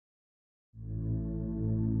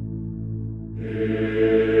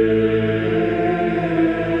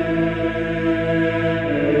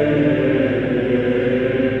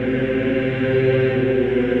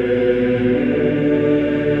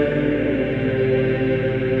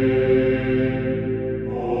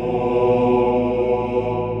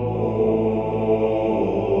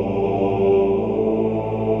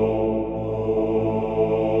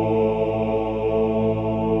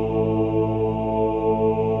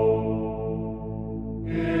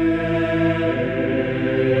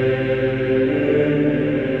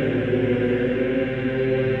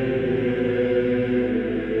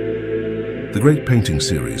great painting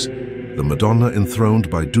series, the Madonna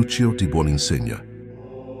Enthroned by Duccio di Buoninsegna.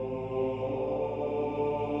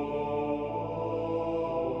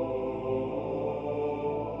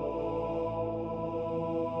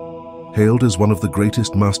 Hailed as one of the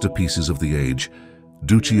greatest masterpieces of the age,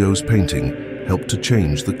 Duccio's painting helped to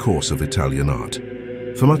change the course of Italian art.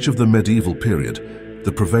 For much of the medieval period,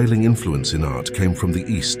 the prevailing influence in art came from the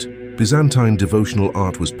East. Byzantine devotional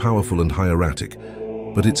art was powerful and hieratic,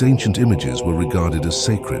 but its ancient images were regarded as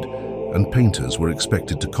sacred, and painters were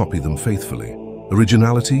expected to copy them faithfully.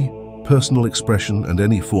 Originality, personal expression, and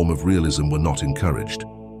any form of realism were not encouraged.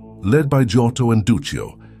 Led by Giotto and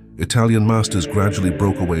Duccio, Italian masters gradually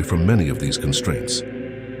broke away from many of these constraints.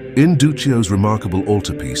 In Duccio's remarkable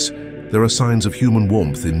altarpiece, there are signs of human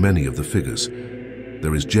warmth in many of the figures.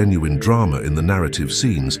 There is genuine drama in the narrative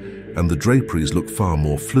scenes, and the draperies look far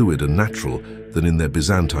more fluid and natural than in their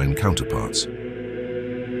Byzantine counterparts.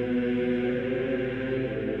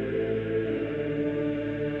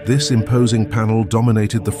 This imposing panel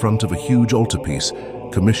dominated the front of a huge altarpiece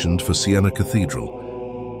commissioned for Siena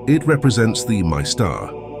Cathedral. It represents the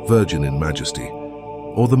Maestà, Virgin in Majesty,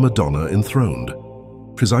 or the Madonna Enthroned.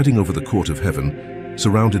 Presiding over the court of heaven,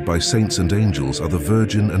 surrounded by saints and angels, are the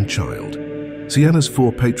Virgin and Child. Siena's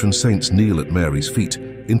 4 patron saints kneel at Mary's feet,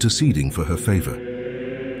 interceding for her favor.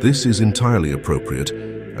 This is entirely appropriate,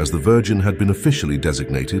 as the Virgin had been officially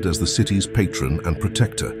designated as the city's patron and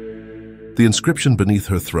protector. The inscription beneath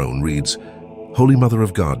her throne reads, "Holy Mother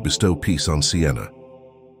of God, bestow peace on Siena."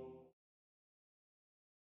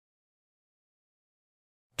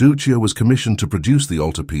 Duccio was commissioned to produce the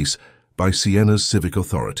altarpiece by Siena's civic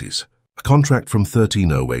authorities. A contract from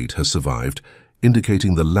 1308 has survived,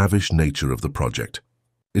 indicating the lavish nature of the project.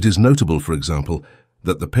 It is notable, for example,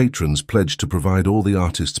 that the patrons pledged to provide all the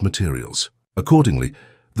artist's materials. Accordingly,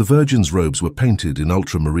 the Virgin's robes were painted in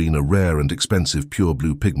ultramarine, a rare and expensive pure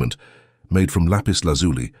blue pigment made from lapis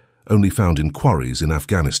lazuli, only found in quarries in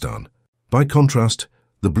Afghanistan. By contrast,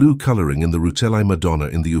 the blue coloring in the Rutelai Madonna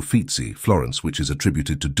in the Uffizi, Florence, which is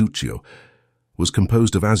attributed to Duccio, was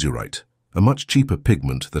composed of azurite, a much cheaper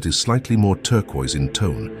pigment that is slightly more turquoise in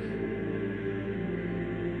tone.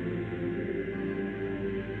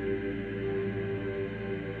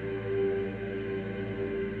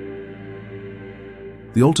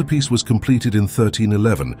 The altarpiece was completed in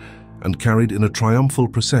 1311 and carried in a triumphal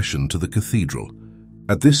procession to the cathedral.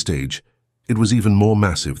 At this stage, it was even more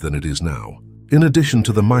massive than it is now. In addition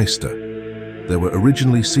to the Maestà, there were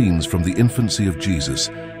originally scenes from the infancy of Jesus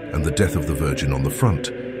and the death of the Virgin on the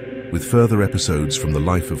front, with further episodes from the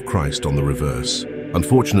life of Christ on the reverse.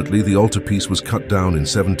 Unfortunately, the altarpiece was cut down in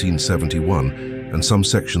 1771, and some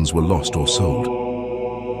sections were lost or sold.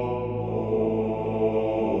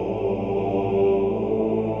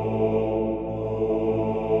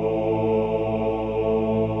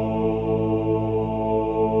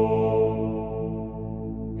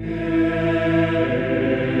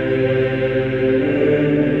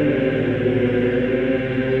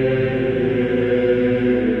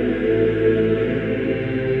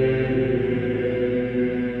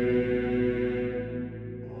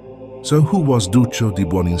 So who was Duccio di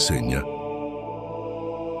Buoninsegna?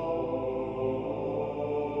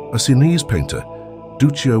 A Sienese painter,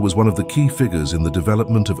 Duccio was one of the key figures in the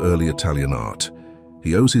development of early Italian art.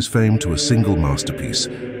 He owes his fame to a single masterpiece,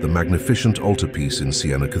 the magnificent altarpiece in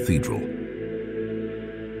Siena Cathedral.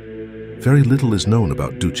 Very little is known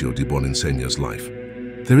about Duccio di Buoninsegna's life.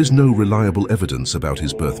 There is no reliable evidence about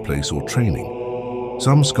his birthplace or training.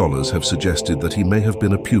 Some scholars have suggested that he may have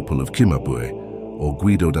been a pupil of Cimabue or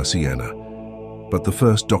Guido da Siena, but the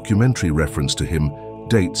first documentary reference to him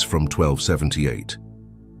dates from 1278.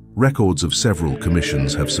 Records of several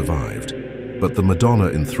commissions have survived, but the Madonna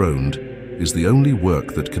Enthroned is the only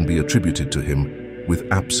work that can be attributed to him with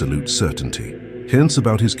absolute certainty. Hints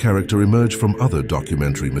about his character emerge from other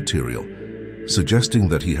documentary material, suggesting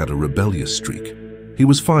that he had a rebellious streak. He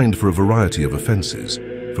was fined for a variety of offenses: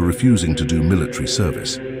 for refusing to do military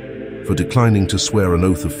service, for declining to swear an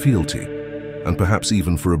oath of fealty, and perhaps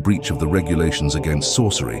even for a breach of the regulations against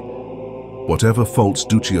sorcery. Whatever faults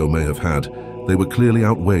Duccio may have had, they were clearly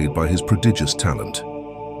outweighed by his prodigious talent.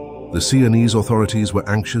 The Sienese authorities were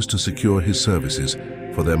anxious to secure his services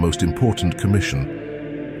for their most important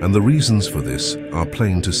commission, and the reasons for this are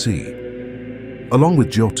plain to see. Along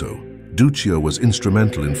with Giotto, Duccio was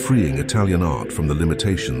instrumental in freeing Italian art from the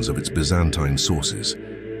limitations of its Byzantine sources.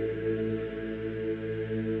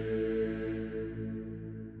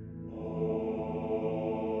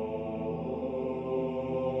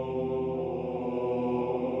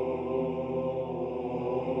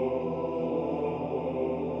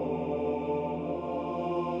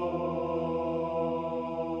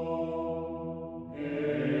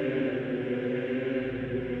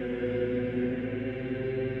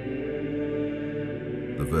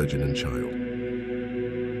 the Virgin and Child.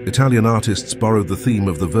 Italian artists borrowed the theme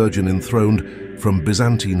of the Virgin Enthroned from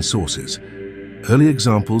Byzantine sources. Early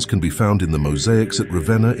examples can be found in the mosaics at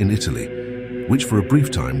Ravenna in Italy, which for a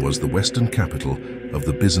brief time was the western capital of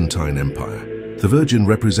the Byzantine Empire. The Virgin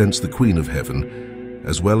represents the Queen of Heaven,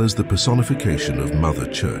 as well as the personification of Mother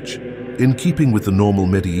Church. In keeping with the normal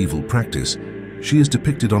medieval practice, she is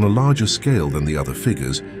depicted on a larger scale than the other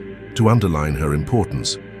figures to underline her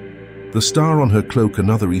importance. The star on her cloak,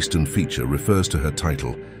 another Eastern feature, refers to her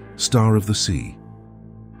title, Star of the Sea.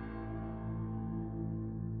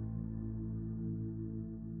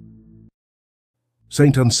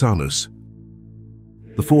 Saint Ansanus.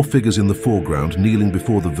 The four figures in the foreground kneeling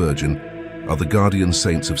before the Virgin are the guardian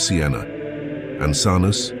saints of Siena: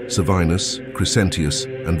 Ansanus, Savinus, Crescentius,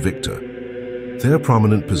 and Victor. Their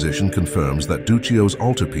prominent position confirms that Duccio's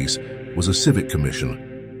altarpiece was a civic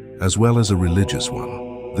commission, as well as a religious one.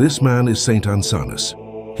 This man is Saint Ansanus.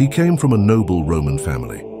 He came from a noble Roman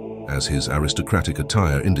family, as his aristocratic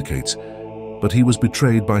attire indicates, but he was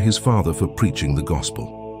betrayed by his father for preaching the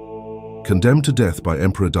gospel. Condemned to death by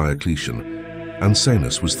Emperor Diocletian,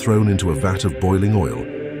 Ansanus was thrown into a vat of boiling oil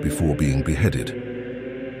before being beheaded.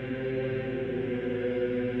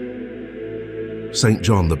 Saint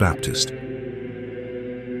John the Baptist.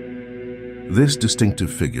 This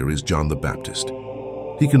distinctive figure is John the Baptist.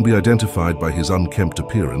 He can be identified by his unkempt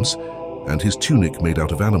appearance and his tunic made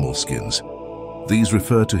out of animal skins. These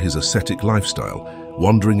refer to his ascetic lifestyle,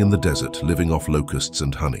 wandering in the desert, living off locusts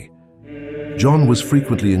and honey. John was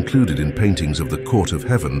frequently included in paintings of the court of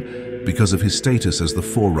heaven because of his status as the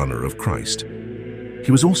forerunner of Christ.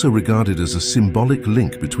 He was also regarded as a symbolic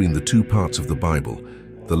link between the two parts of the Bible,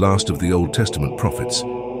 the last of the Old Testament prophets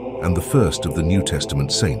and the first of the New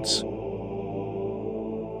Testament saints.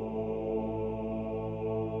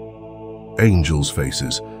 Angels'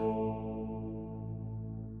 faces.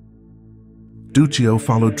 Duccio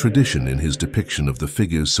followed tradition in his depiction of the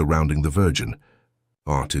figures surrounding the Virgin.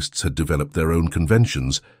 Artists had developed their own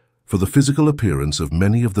conventions for the physical appearance of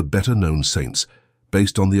many of the better-known saints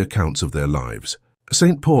based on the accounts of their lives.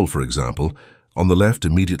 St. Paul, for example, on the left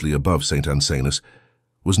immediately above St. Ansanus,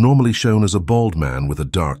 was normally shown as a bald man with a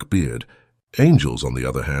dark beard. Angels, on the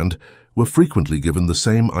other hand, were frequently given the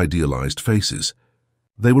same idealized faces.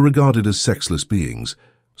 They were regarded as sexless beings,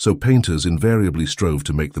 so painters invariably strove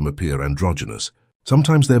to make them appear androgynous.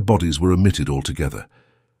 Sometimes their bodies were omitted altogether,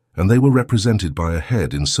 and they were represented by a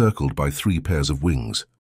head encircled by 3 pairs of wings.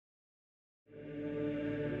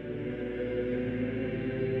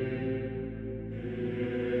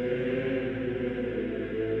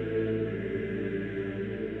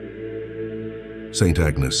 Saint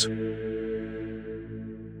Agnes.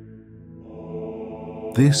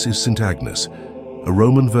 This is Saint Agnes, a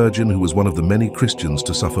Roman virgin who was one of the many Christians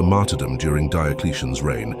to suffer martyrdom during Diocletian's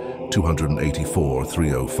reign,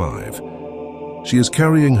 284–305. She is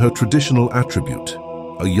carrying her traditional attribute,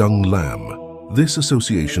 a young lamb. This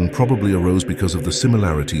association probably arose because of the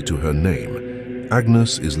similarity to her name.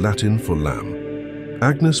 Agnes is Latin for lamb.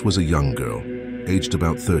 Agnes was a young girl, aged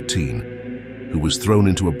about 13, who was thrown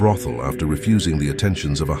into a brothel after refusing the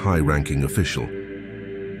attentions of a high-ranking official.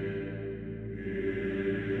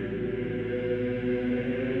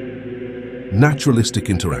 Naturalistic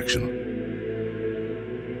interaction.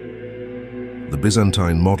 The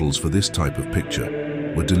Byzantine models for this type of picture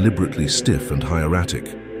were deliberately stiff and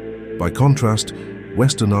hieratic. By contrast,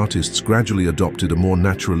 Western artists gradually adopted a more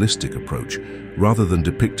naturalistic approach. Rather than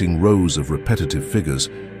depicting rows of repetitive figures,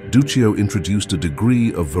 Duccio introduced a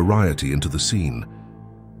degree of variety into the scene.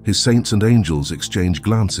 His saints and angels exchange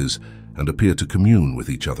glances and appear to commune with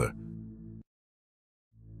each other.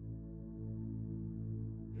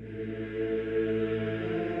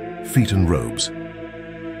 Feet and robes.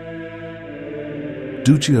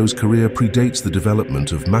 Duccio's career predates the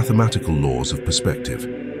development of mathematical laws of perspective.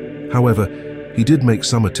 However, he did make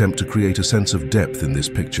some attempt to create a sense of depth in this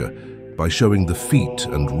picture by showing the feet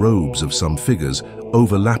and robes of some figures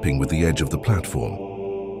overlapping with the edge of the platform.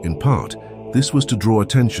 In part, this was to draw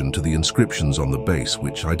attention to the inscriptions on the base,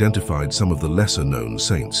 which identified some of the lesser-known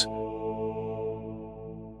saints.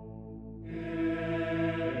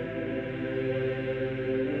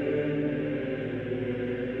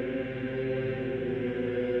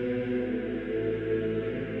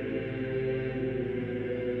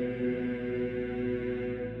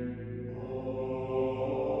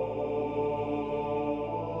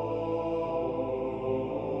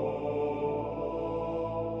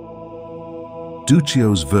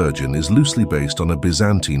 Duccio's Virgin is loosely based on a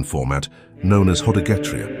Byzantine format known as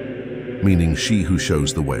hodogetria, meaning she who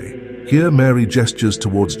shows the way. Here Mary gestures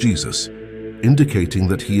towards Jesus, indicating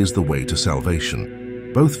that he is the way to salvation.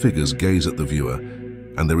 Both figures gaze at the viewer,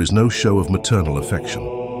 and there is no show of maternal affection.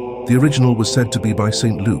 The original was said to be by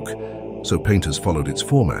St. Luke, so painters followed its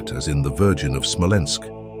format, as in the Virgin of Smolensk.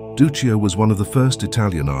 Duccio was one of the first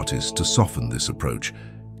Italian artists to soften this approach,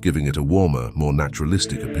 giving it a warmer, more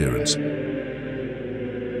naturalistic appearance.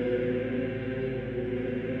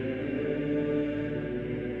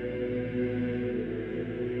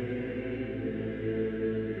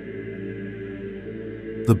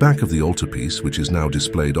 The back of the altarpiece, which is now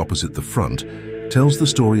displayed opposite the front, tells the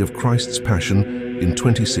story of Christ's Passion in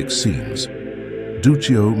 26 scenes.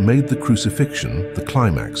 Duccio made the crucifixion, the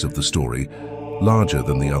climax of the story, larger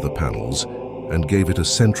than the other panels, and gave it a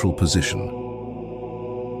central position.